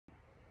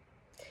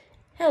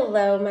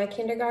Hello, my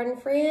kindergarten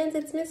friends.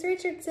 It's Miss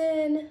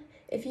Richardson.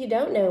 If you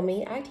don't know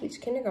me, I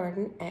teach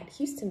kindergarten at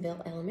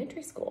Houstonville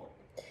Elementary School.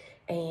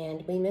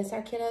 And we miss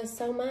our kiddos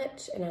so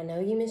much, and I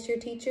know you miss your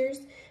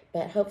teachers,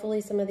 but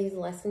hopefully some of these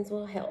lessons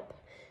will help.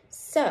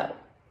 So,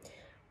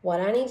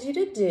 what I need you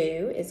to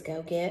do is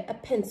go get a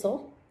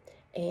pencil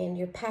and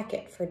your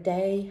packet for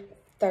day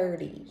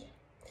 30.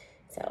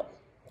 So,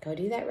 go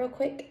do that real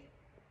quick.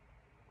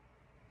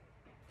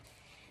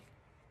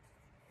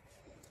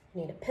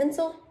 You need a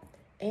pencil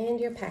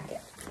and your packet.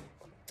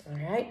 All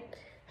right,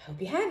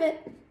 hope you have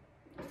it.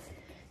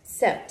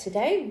 So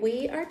today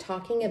we are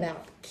talking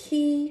about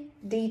key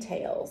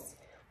details.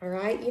 All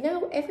right, you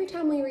know, every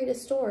time we read a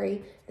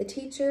story, the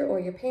teacher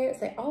or your parents,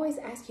 they always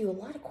ask you a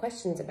lot of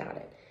questions about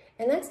it.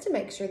 And that's to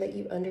make sure that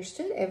you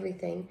understood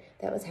everything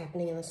that was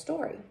happening in the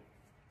story.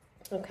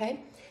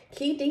 Okay,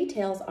 key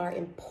details are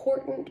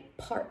important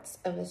parts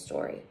of a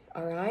story.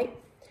 All right,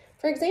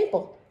 for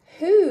example,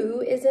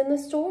 who is in the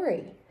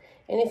story?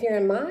 And if you're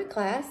in my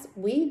class,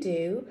 we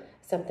do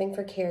something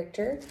for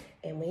character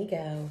and we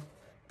go,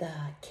 the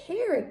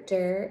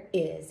character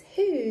is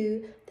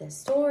who the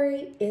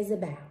story is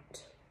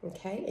about.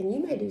 Okay, and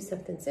you may do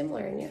something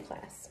similar in your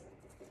class.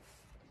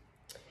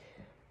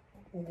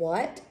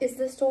 What is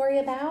the story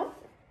about?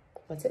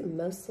 What's it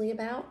mostly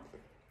about?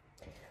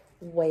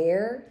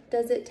 Where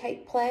does it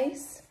take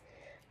place?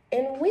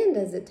 And when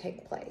does it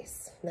take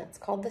place? And that's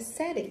called the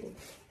setting.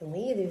 And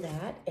we do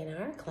that in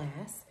our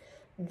class.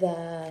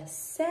 The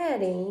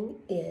setting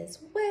is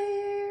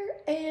where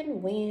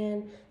and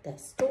when the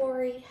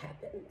story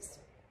happens.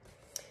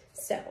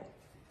 So,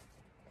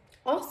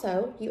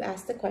 also, you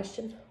ask the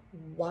question,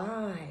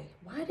 why?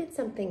 Why did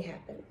something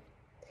happen?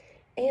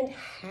 And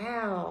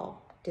how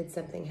did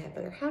something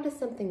happen? Or how does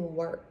something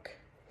work?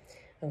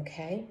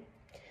 Okay?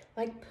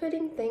 Like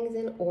putting things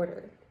in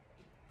order.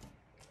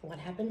 What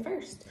happened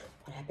first?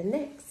 What happened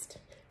next?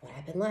 What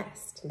happened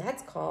last? And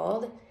that's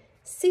called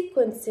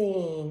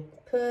sequencing.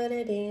 Put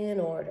it in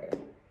order.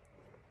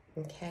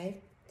 Okay?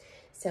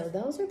 So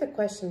those are the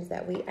questions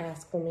that we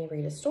ask when we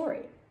read a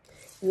story.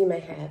 You may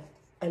have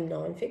a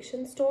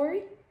nonfiction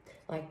story,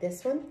 like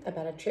this one,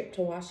 about a trip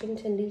to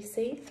Washington,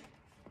 D.C.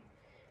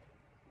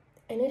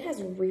 And it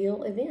has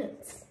real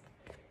events.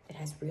 It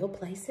has real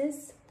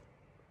places.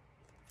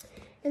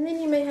 And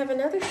then you may have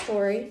another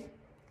story,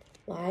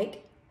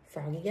 like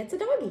Froggy Gets a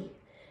Doggy.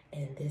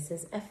 And this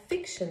is a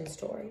fiction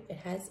story. It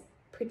has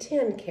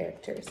pretend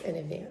characters and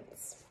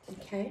events.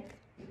 Okay?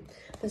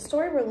 The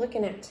story we're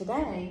looking at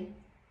today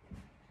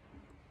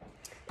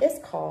is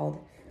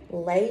called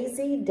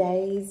Lazy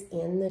Days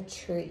in the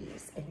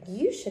Trees. And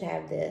you should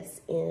have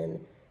this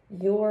in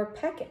your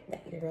packet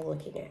that you're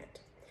looking at.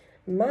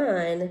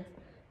 Mine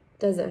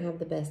doesn't have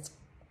the best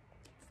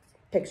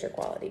picture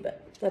quality,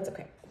 but that's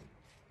okay.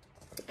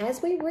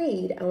 As we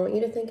read, I want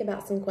you to think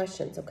about some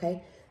questions,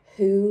 okay?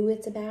 Who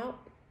it's about,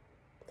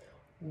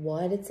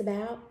 what it's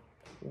about,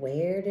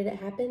 where did it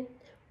happen,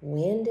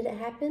 when did it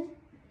happen?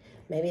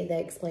 Maybe they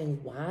explain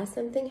why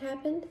something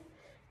happened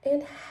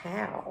and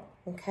how,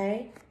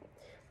 okay?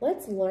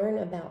 Let's learn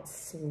about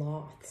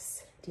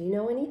sloths. Do you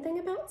know anything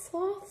about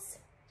sloths?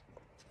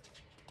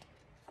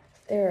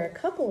 There are a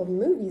couple of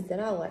movies that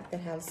I like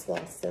that have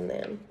sloths in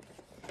them.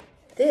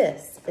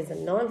 This is a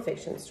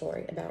nonfiction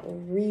story about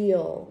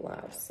real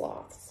live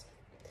sloths.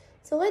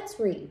 So let's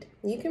read.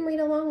 You can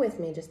read along with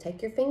me. Just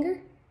take your finger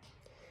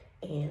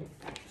and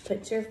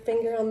put your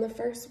finger on the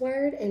first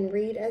word and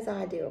read as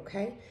I do,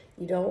 okay?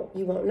 You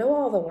won't know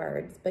all the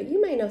words, but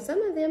you may know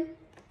some of them.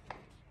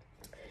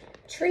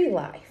 Tree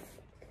life.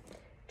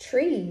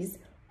 Trees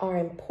are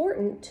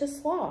important to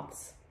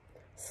sloths.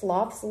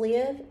 Sloths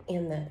live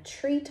in the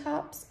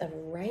treetops of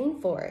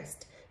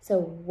rainforest. So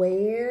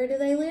where do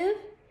they live?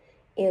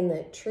 In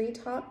the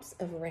treetops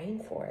of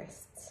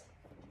rainforests.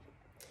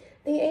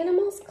 The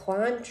animals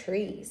climb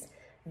trees.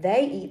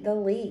 They eat the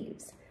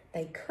leaves.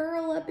 They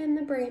curl up in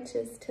the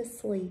branches to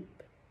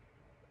sleep.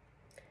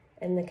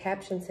 And the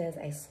caption says,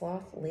 a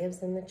sloth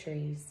lives in the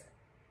trees.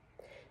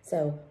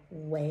 So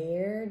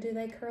where do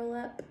they curl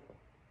up?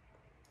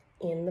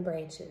 In the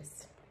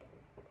branches.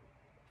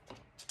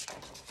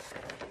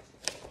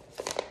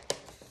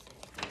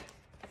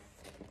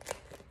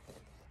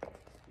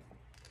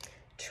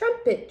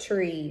 Trumpet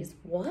trees.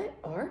 What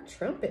are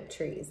trumpet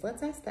trees?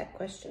 Let's ask that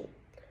question.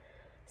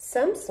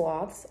 Some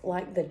sloths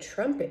like the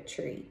trumpet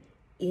tree.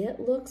 It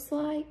looks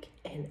like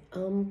an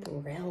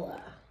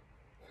umbrella.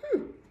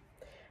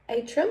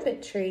 A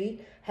trumpet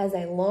tree has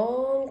a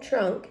long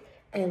trunk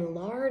and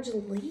large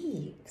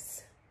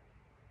leaves.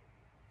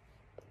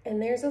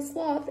 And there's a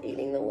sloth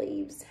eating the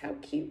leaves. How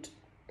cute.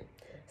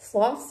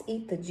 Sloths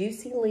eat the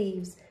juicy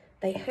leaves.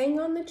 They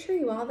hang on the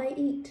tree while they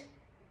eat.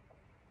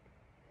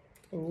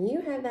 And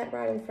you have that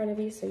right in front of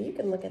you so you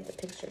can look at the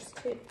pictures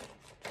too.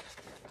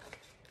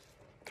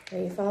 Are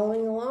you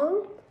following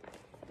along?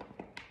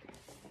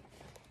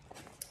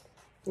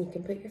 You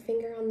can put your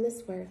finger on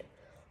this word.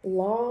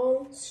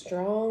 Long,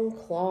 strong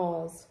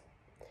claws.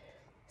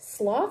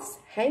 Sloths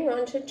hang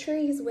onto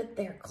trees with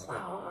their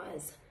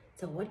claws.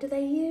 So what do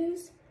they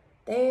use?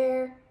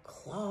 Their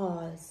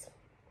claws.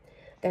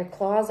 Their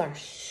claws are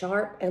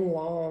sharp and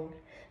long.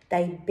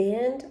 They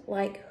bend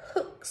like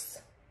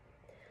hooks.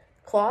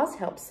 Claws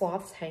help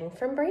sloths hang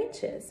from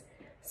branches.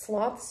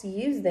 Sloths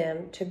use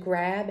them to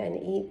grab and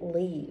eat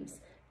leaves.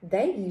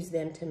 They use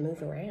them to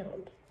move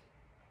around.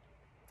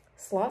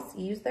 Sloths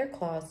use their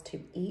claws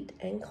to eat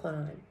and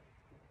climb.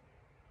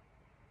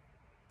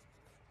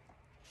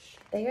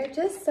 They are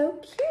just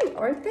so cute,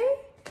 aren't they?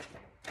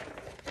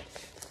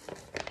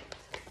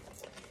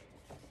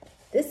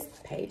 This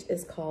page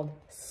is called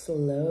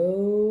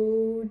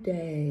Slow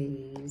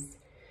Days.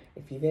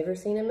 If you've ever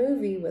seen a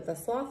movie with a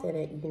sloth in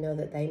it, you know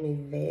that they move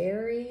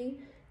very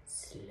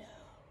slow.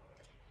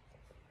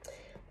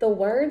 The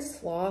word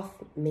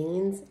sloth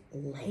means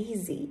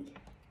lazy.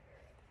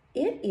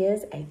 It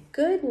is a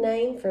good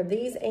name for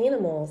these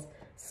animals.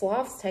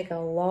 Sloths take a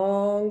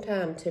long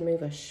time to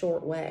move a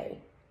short way.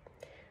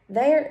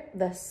 They're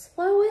the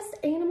slowest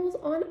animals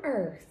on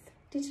earth.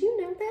 Did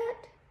you know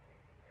that?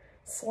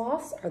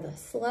 Sloths are the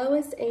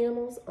slowest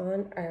animals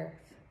on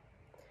earth.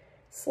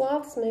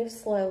 Sloths move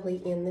slowly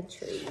in the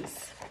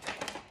trees.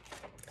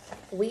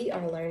 We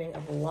are learning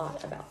a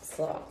lot about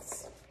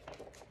sloths.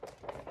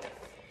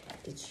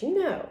 Did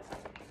you know?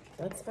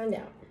 Let's find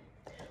out.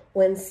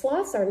 When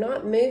sloths are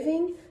not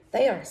moving,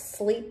 they are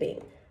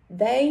sleeping.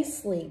 They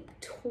sleep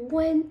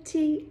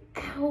 20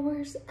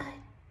 hours a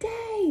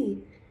day.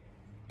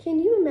 Can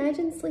you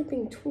imagine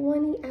sleeping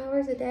 20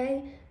 hours a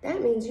day?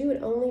 That means you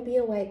would only be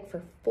awake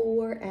for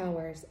 4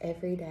 hours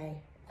every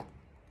day.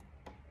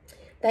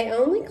 They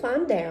only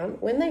climb down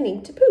when they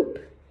need to poop.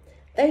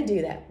 They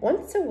do that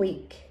once a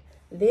week.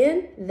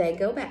 Then they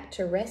go back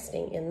to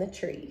resting in the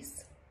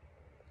trees.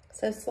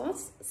 So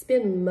sloths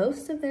spend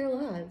most of their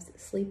lives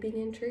sleeping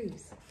in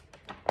trees.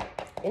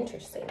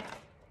 Interesting.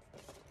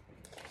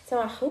 So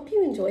I hope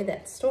you enjoyed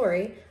that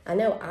story. I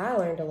know I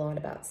learned a lot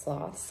about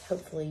sloths.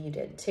 Hopefully you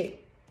did too.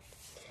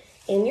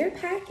 In your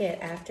packet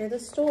after the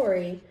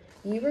story,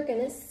 you are going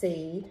to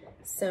see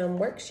some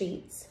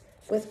worksheets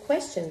with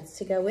questions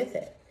to go with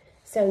it.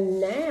 So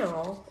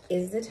now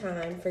is the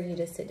time for you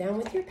to sit down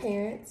with your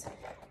parents,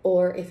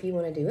 or if you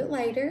want to do it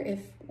later,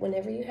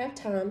 whenever you have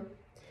time,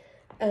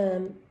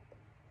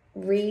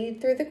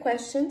 read through the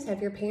questions,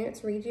 have your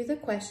parents read you the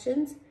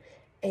questions,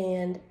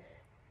 and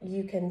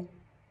you can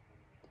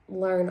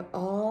learn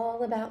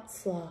all about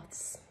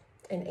sloths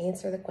and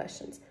answer the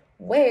questions.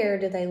 Where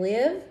do they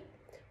live?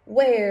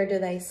 Where do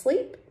they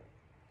sleep?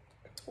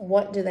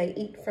 What do they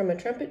eat from a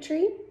trumpet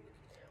tree?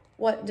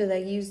 What do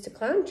they use to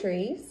climb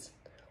trees?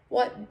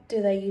 What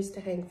do they use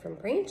to hang from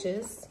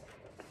branches?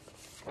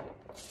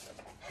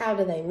 How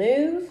do they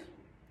move?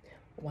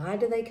 Why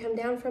do they come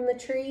down from the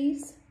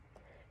trees?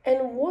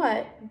 And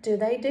what do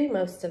they do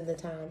most of the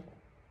time?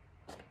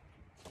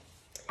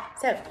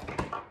 So,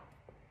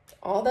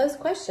 all those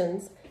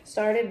questions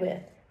started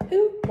with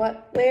who,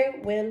 what, where,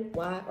 when,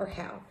 why, or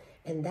how.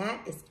 And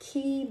that is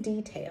key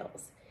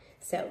details.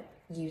 So,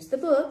 use the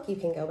book. You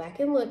can go back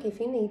and look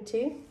if you need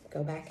to.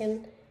 Go back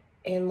and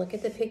look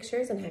at the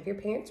pictures and have your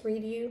parents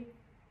read you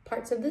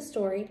parts of the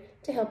story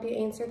to help you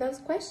answer those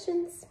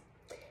questions.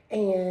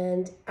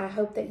 And I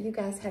hope that you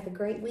guys have a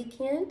great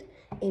weekend.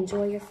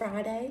 Enjoy your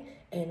Friday,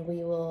 and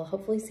we will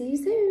hopefully see you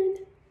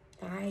soon.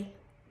 Bye.